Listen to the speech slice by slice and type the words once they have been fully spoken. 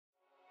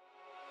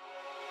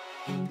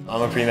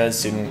I'm a pre-med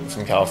student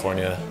from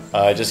California.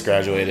 I just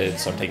graduated,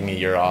 so I'm taking a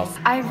year off.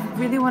 I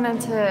really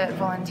wanted to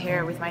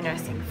volunteer with my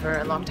nursing for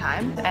a long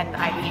time, and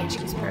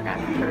IVHQ's program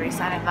in Peru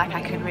sounded like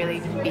I could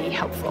really be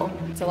helpful.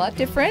 It's a lot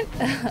different,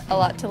 a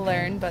lot to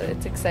learn, but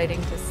it's exciting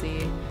to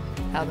see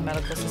how the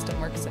medical system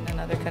works in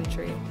another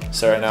country.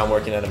 So right now I'm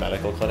working at a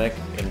medical clinic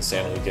in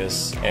San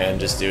Lucas and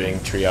just doing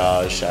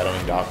triage,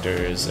 shadowing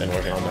doctors, and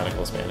working on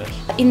medical Spanish.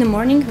 In the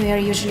morning we are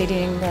usually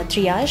doing the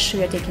triage.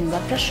 We are taking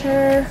blood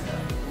pressure,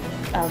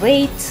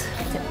 weight,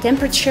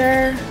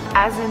 temperature.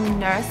 As a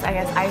nurse, I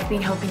guess I've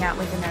been helping out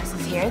with the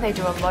nurses here. They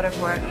do a lot of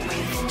work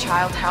with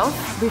child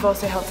health. We've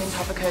also helped in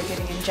Topico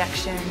giving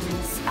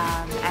injections,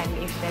 and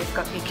if they've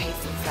got big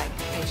cases like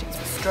patients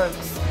with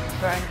strokes,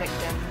 burn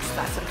victims,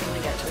 that sort of thing,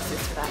 we get to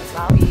assist with that as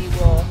well. We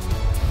will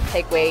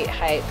take weight,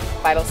 height,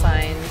 vital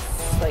signs,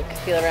 like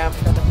feel around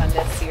for the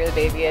fundus, see where the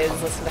baby is,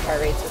 listen to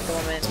heart rates with the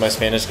woman. So my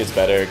Spanish gets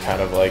better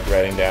kind of like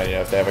writing down,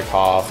 if they have a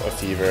cough, a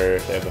fever,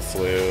 if they have the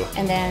flu.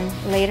 And then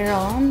later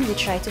on we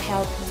try to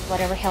help with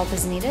whatever help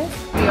is needed.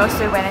 We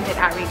also went and did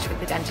outreach with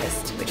the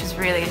dentist, which was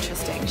really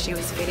interesting. She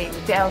was fitting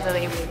the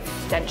elderly with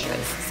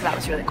dentures, so that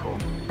was really cool.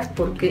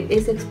 Porque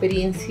esa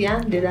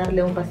experiencia de darle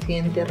a un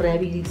paciente,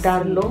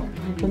 rehabilitarlo,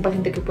 un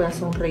paciente que pueda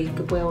sonreír,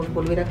 que pueda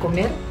volver a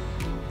comer,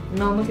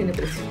 no tiene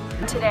precio.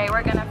 Today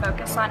we're going to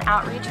focus on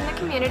outreach in the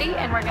community,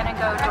 and we're going to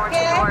go door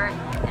to door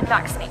and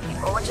vaccinate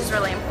people, which is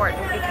really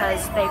important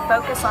because they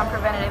focus on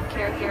preventative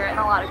care here and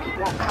a lot of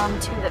people won't come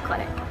to the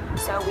clinic.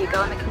 So we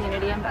go in the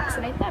community and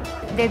vaccinate them.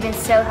 They've been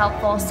so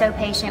helpful, so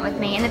patient with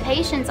me, and the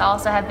patients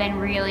also have been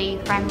really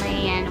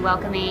friendly and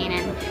welcoming,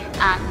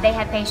 and they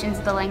have patients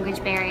with a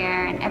language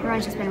barrier, and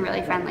everyone's just been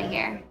really friendly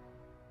here.